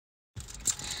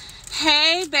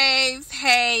Hey babes,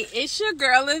 hey, it's your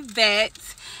girl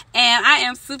Yvette, and I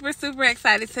am super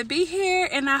excited to be here,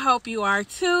 and I hope you are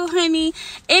too, honey.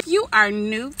 If you are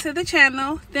new to the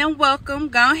channel, then welcome.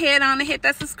 Go ahead on and hit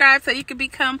that subscribe so you can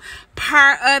become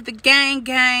part of the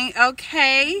gang,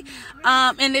 okay?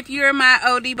 And if you're my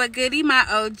oldie but goodie, my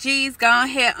OGs, go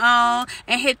ahead on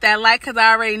and hit that like, because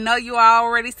I already know you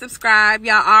already subscribe.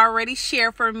 Y'all already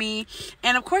share for me.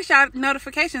 And of course, y'all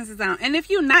notifications is on. And if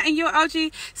you're not in your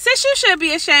OG, sis, you should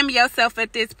be ashamed of yourself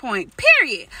at this point,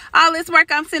 period. All this work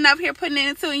I'm sitting up here putting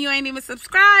into and you ain't even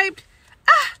subscribed.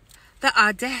 The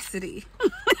audacity.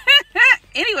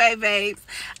 Anyway, babes,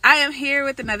 I am here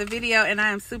with another video and I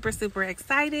am super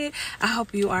excited. I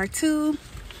hope you are too.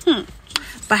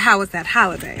 But how was that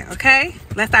holiday? Okay,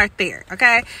 let's start there.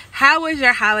 Okay, how was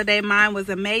your holiday? Mine was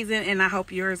amazing, and I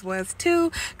hope yours was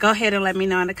too. Go ahead and let me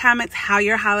know in the comments how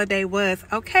your holiday was.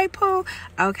 Okay, Pooh?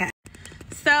 Okay,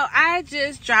 so I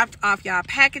just dropped off y'all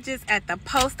packages at the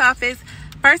post office.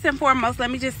 First and foremost, let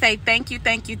me just say thank you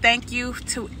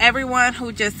to everyone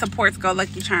who just supports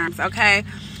Goluckycharmz. Okay,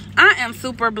 I am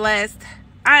super blessed,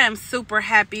 I am super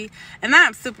happy, and I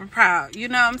am super proud. You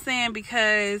know what I'm saying?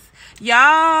 Because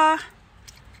y'all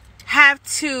have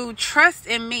to trust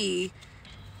in me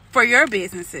for your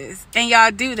businesses, and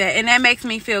y'all do that, and that makes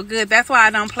me feel good. That's why I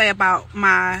don't play about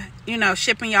my,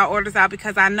 shipping y'all orders out,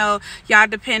 because I know y'all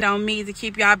depend on me to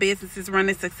keep y'all businesses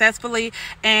running successfully,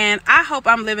 and I hope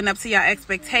I'm living up to y'all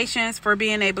expectations for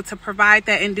being able to provide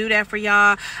that and do that for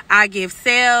y'all. I give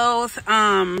sales,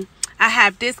 I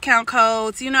have discount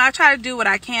codes. I try to do what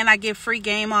I can. I give free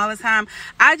game all the time.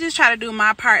 I just try to do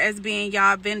my part as being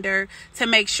y'all vendor to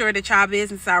make sure that y'all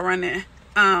business are running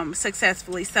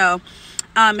successfully. So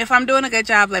if I'm doing a good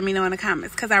job, let me know in the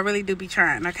comments, because I really do be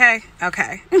trying. Okay.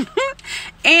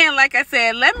 And like I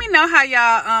said, let me know how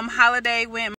y'all holiday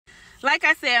went. Like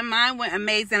I said, mine went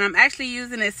amazing. I'm actually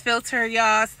using this filter,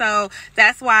 y'all, so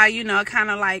that's why, kind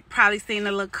of like probably seeing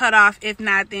a little cut off. If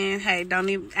not, then hey, don't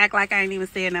even act like I ain't even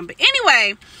saying nothing. But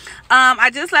anyway, I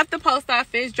just left the post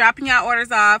office dropping y'all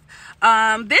orders off.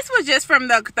 This was just from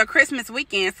the Christmas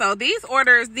weekend, so these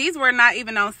were not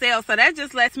even on sale, so that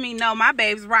just lets me know my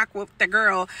babes rock with the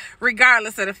girl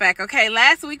regardless of the fact. Okay,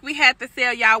 last week we had the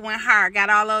sale, y'all went hard, got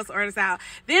all those orders out.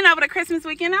 Then over the Christmas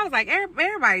weekend, I was like,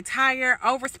 everybody tired,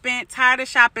 overspent, tired of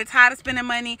shopping, tired of spending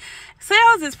money.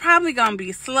 Sales is probably gonna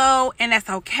be slow, and that's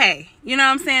okay. You know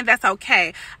what I'm saying? That's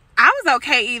okay. I was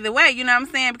okay either way, you know what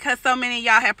I'm saying, because so many of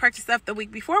y'all had purchased stuff the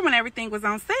week before when everything was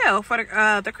on sale for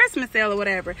the Christmas sale or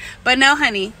whatever. But no,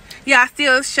 honey, y'all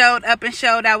still showed up and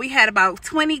showed out. We had about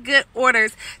 20 good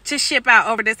orders to ship out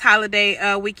over this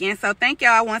holiday weekend. So thank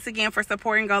y'all once again for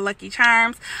supporting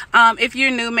Goluckycharmz. If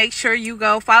you're new, make sure you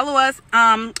go follow us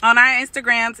on our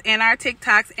Instagrams and our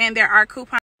TikToks, and there are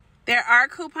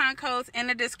coupon codes in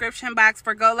the description box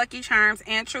for Goluckycharmz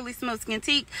and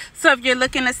Trulysmoothskintique. So if you're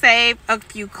looking to save a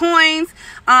few coins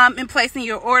in placing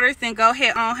your orders, then go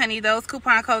ahead on, honey. Those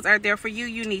coupon codes are there for you.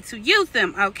 You need to use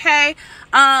them, okay?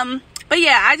 But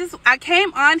yeah, I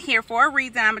came on here for a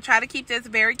reason. I'm gonna try to keep this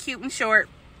very cute and short,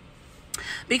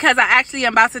 because I actually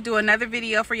am about to do another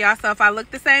video for y'all. So if I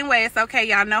look the same way, it's okay.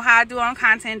 Y'all know how I do on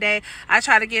content day. I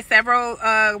try to get several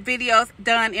videos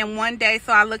done in one day,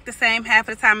 so I look the same half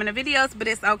of the time in the videos, but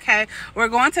it's okay. We're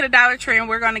going to the Dollar Tree, and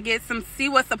we're going to get see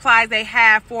what supplies they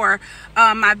have for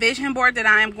my vision board that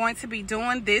I am going to be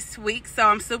doing this week. So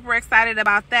I'm super excited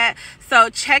about that. So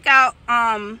check out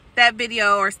that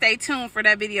video, or stay tuned for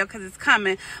that video, because it's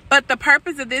coming. But the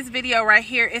purpose of this video right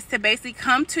here is to basically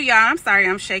come to y'all. I'm sorry,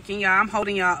 I'm shaking y'all, I'm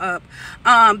holding y'all up.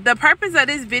 The purpose of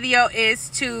this video is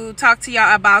to talk to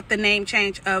y'all about the name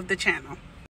change of the channel.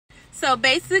 So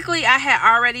basically, I had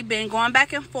already been going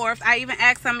back and forth. I even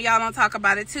asked some of y'all on Talk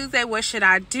About It Tuesday, what should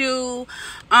I do?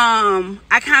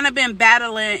 I kind of been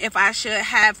battling if I should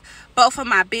have both of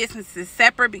my businesses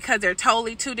separate, because they're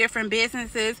totally two different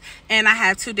businesses, and I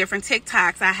have two different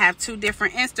TikToks, I have two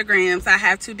different Instagrams, I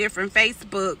have two different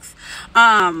Facebooks,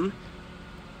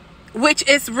 which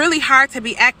is really hard to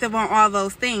be active on all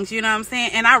those things, you know what I'm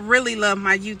saying? And I really love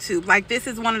my YouTube. Like, this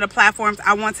is one of the platforms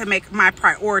I want to make my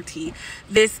priority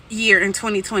this year in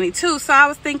 2022. So I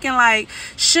was thinking, like,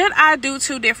 should I do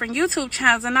two different YouTube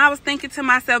channels? And I was thinking to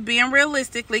myself, being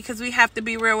realistically, because we have to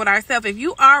be real with ourselves, if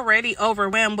you already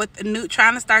overwhelmed with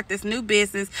trying to start this new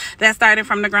business that's starting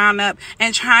from the ground up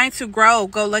and trying to grow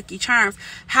Goluckycharmz,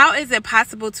 how is it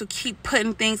possible to keep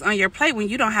putting things on your plate when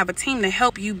you don't have a team to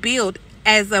help you build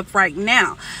as of right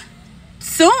now?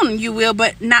 Soon you will,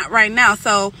 but not right now.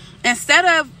 So instead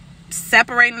of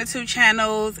separating the two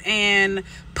channels and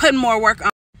putting more work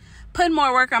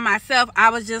on myself,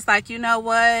 I was just like, you know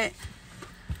what,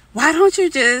 why don't you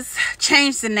just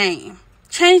change the name.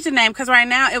 Change the name, because right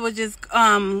now it was just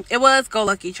it was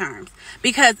Goluckycharmz,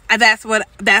 because that's what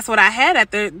I had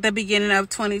at the beginning of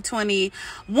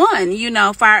 2021, you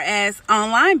know, far as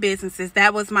online businesses.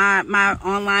 That was my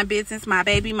online business, my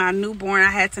baby, my newborn.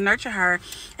 I had to nurture her,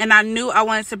 and I knew I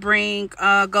wanted to bring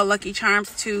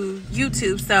Goluckycharmz to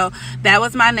YouTube, so that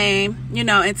was my name, you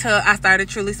know, until I started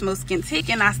Trulysmoothskintique,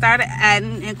 and I started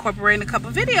incorporating a couple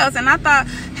videos, and I thought,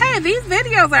 hey, these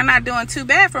videos are not doing too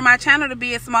bad for my channel to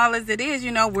be as small as it is. You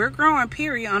know, we're growing,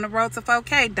 period, on the road to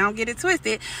 4K. Don't get it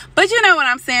twisted. But you know what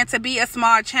I'm saying? To be a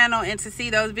small channel and to see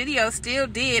those videos still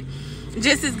did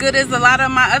just as good as a lot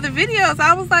of my other videos,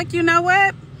 I was like, you know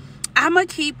what? I'm going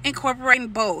to keep incorporating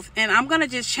both. And I'm going to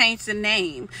just change the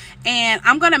name. And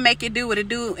I'm going to make it do what it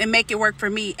do and make it work for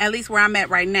me, at least where I'm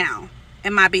at right now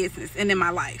in my business and in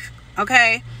my life.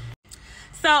 Okay?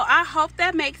 So I hope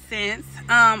that makes sense.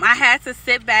 I had to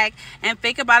sit back and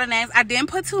think about the names. I didn't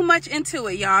put too much into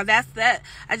it, y'all. That's that.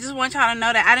 I just want y'all to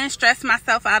know that I didn't stress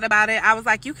myself out about it. I was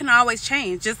like, you can always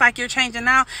change, just like you're changing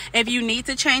now. If you need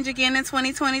to change again in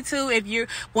 2022,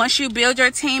 once you build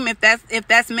your team, if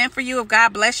that's meant for you, if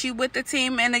God bless you with the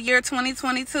team in the year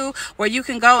 2022, where you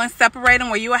can go and separate them,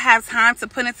 where you will have time to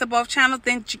put into both channels,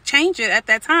 then change it at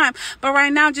that time. But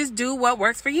right now, just do what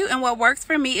works for you. And what works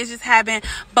for me is just having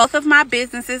both of my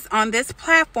businesses on this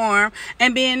platform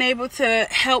and being able to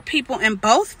help people in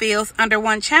both fields under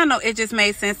one channel. It just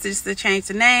made sense just to change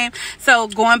the name. So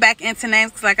going back into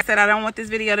names, because like I said, I don't want this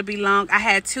video to be long. I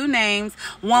had two names.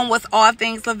 One was All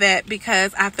Things Lavette,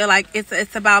 because I feel like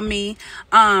it's about me.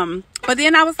 But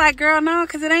then I was like, girl, no,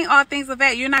 because it ain't All Things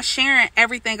Lavette. You're not sharing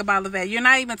everything about Lavette. You're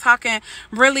not even talking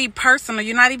really personal.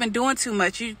 You're not even doing too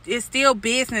much. It's still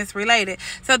business related.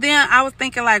 So then I was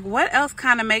thinking, like, what else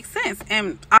kind of makes sense?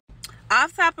 And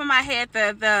off top of my head,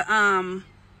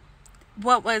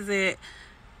 what was it?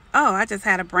 Oh, I just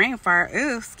had a brain fart.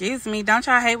 Ooh, excuse me. Don't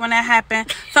y'all hate when that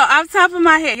happened? So off top of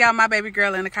my head, y'all, my baby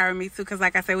girl in the car with me too, because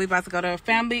like I said, we about to go to a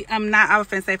family. I was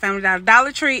finna say Family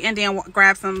Dollar Tree, and then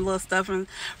grab some little stuff from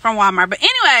Walmart. But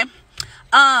anyway,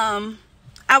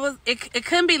 it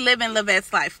couldn't be Living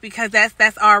Lavette's Life, because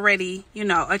that's already, you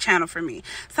know, a channel for me.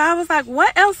 So I was like,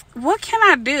 what else? What can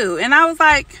I do? And I was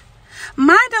like,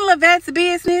 minding Lavette's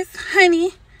business,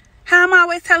 honey. How I'm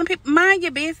always telling people, mind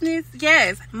your business.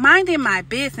 Yes, minding my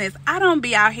business. I don't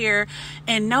be out here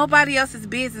in nobody else's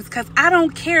business, because I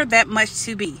don't care that much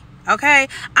to be. Okay,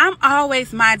 I'm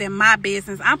always minding my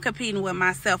business. I'm competing with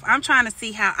myself. I'm trying to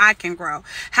see how I can grow,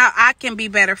 how I can be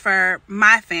better for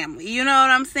my family. You know what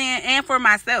I'm saying? And for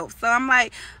myself. So I'm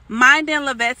like, minding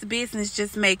Lavette's business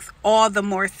just makes all the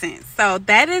more sense. So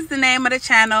that is the name of the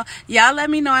channel. Y'all let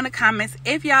me know in the comments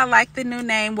if y'all like the new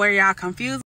name. Were y'all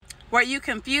confused? Were you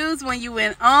confused when you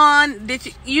went on?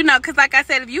 Did you know, because like I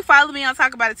said, if you follow me on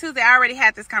Talk About It Tuesday, I already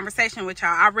had this conversation with y'all.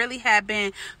 I really have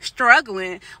been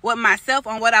struggling with myself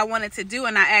on what I wanted to do,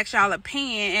 and I asked y'all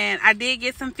opinion, and I did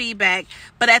get some feedback.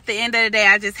 But at the end of the day,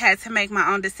 I just had to make my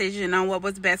own decision on what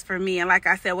was best for me. And like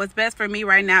I said, what's best for me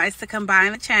right now is to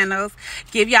combine the channels,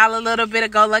 give y'all a little bit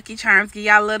of Goluckycharmz, give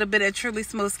y'all a little bit of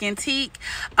Trulysmoothskintique,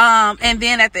 and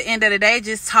then at the end of the day,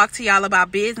 just talk to y'all about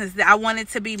business. I wanted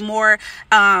to be more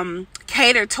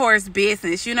catered towards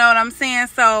business, you know what I'm saying?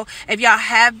 So if y'all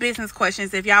have business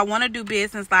questions, if y'all want to do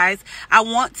business lives, I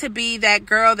want to be that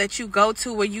girl that you go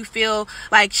to where you feel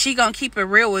like she gonna keep it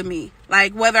real with me.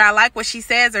 Like, whether I like what she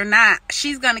says or not,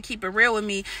 she's gonna keep it real with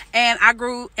me. And I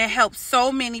grew and helped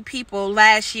so many people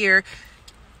last year.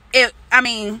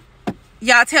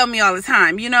 Y'all tell me all the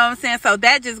time, you know what I'm saying? So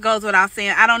that just goes without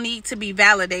saying. I don't need to be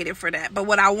validated for that. But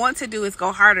what I want to do is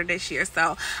go harder this year.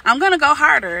 So I'm going to go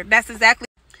harder. That's exactly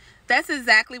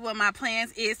what my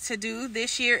plans is to do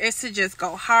this year, is to just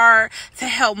go hard, to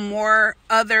help more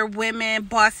other women,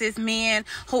 bosses, men,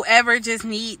 whoever just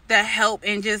need the help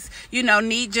and just, you know,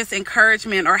 need just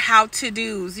encouragement or how to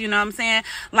do's, you know what I'm saying?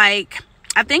 Like,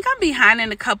 I think I'm behind in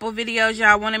a couple videos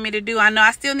y'all wanted me to do. I know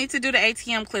I still need to do the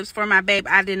ATM clips for my babe.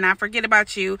 I did not forget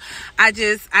about you. I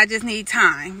just need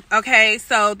time. Okay,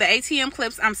 so the ATM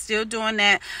clips, I'm still doing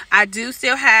that. I do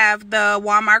still have the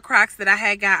Walmart Crocs that I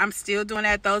had got. I'm still doing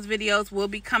that. Those videos will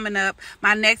be coming up.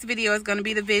 My next video is going to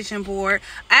be the vision board.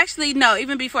 Actually, no,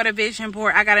 even before the vision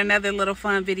board, I got another little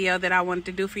fun video that I wanted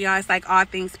to do for y'all. It's like all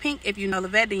things pink. If you know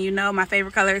Lavette, then you know my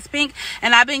favorite color is pink.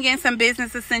 And I've been getting some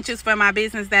business essentials for my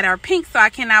business that are pink. So I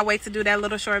cannot wait to do that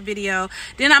little short video.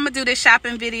 Then I'm gonna do this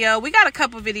shopping video. We got a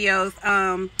couple videos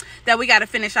that we got to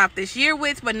finish off this year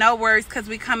with, but no worries, because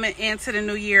we coming into the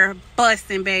new year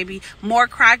busting, baby. More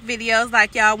Croc videos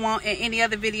like y'all want, and any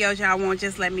other videos y'all want,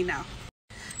 just let me know.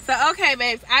 So, okay,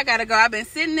 babes, I gotta go. I've been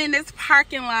sitting in this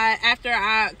parking lot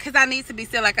because I need to be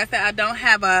still. Like I said, I don't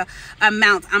have a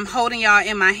mount. I'm holding y'all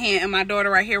in my hand, and my daughter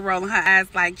right here rolling her eyes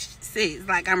like, sis,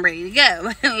 like I'm ready to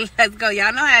go. Let's go.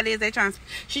 Y'all know how it is.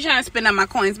 She's trying to spend up my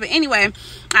coins. But anyway,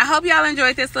 I hope y'all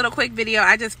enjoyed this little quick video.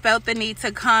 I just felt the need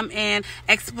to come and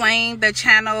explain the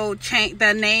channel change,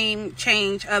 the name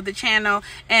change of the channel,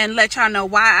 and let y'all know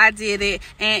why I did it.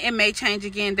 And it may change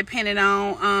again depending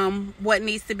on what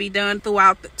needs to be done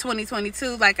throughout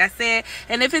 2022, like I said.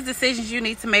 And if it's decisions you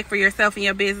need to make for yourself and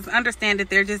your business, understand that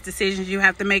they're just decisions you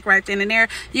have to make right then and there.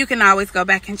 You can always go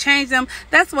back and change them.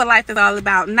 That's what life is all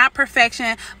about. Not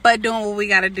perfection, but doing what we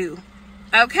got to do.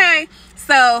 Okay,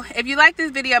 so if you like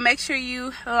this video, make sure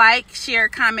you like, share,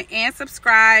 comment, and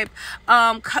subscribe.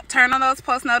 Turn on those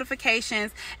post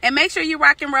notifications, and make sure you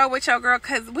rock and roll with your girl,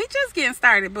 because we just getting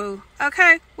started, boo.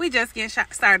 Okay, we just getting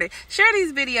started. Share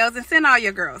these videos and send all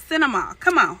your girls. Send them all.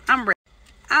 Come on, I'm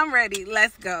ready.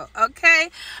 Let's go. Okay.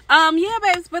 Yeah,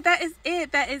 babes, but that is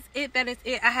it. That is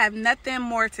it. I have nothing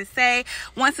more to say.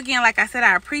 Once again, like I said,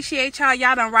 I appreciate y'all.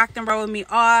 Y'all done rocked and rolled with me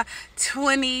all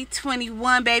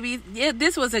 2021, baby. Yeah,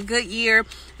 this was a good year.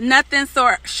 Nothing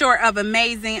short of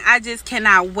amazing. I just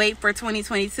cannot wait for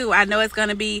 2022. I know it's going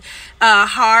to be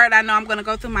hard. I know I'm going to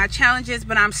go through my challenges,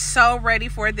 but I'm so ready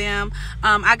for them.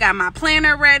 I got my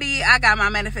planner ready. I got my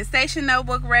manifestation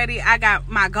notebook ready. I got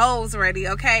my goals ready,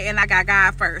 okay? And I got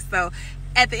God first. So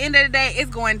at the end of the day, it's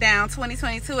going down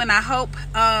 2022, and I hope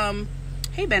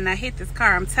he better not hit this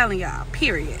car. I'm telling y'all,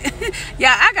 period.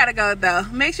 Yeah, I gotta go though.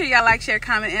 Make sure y'all like, share,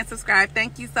 comment, and subscribe.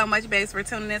 Thank you so much, babes, for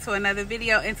tuning in to another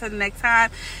video. Until the next time,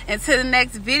 until the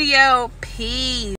next video, peace.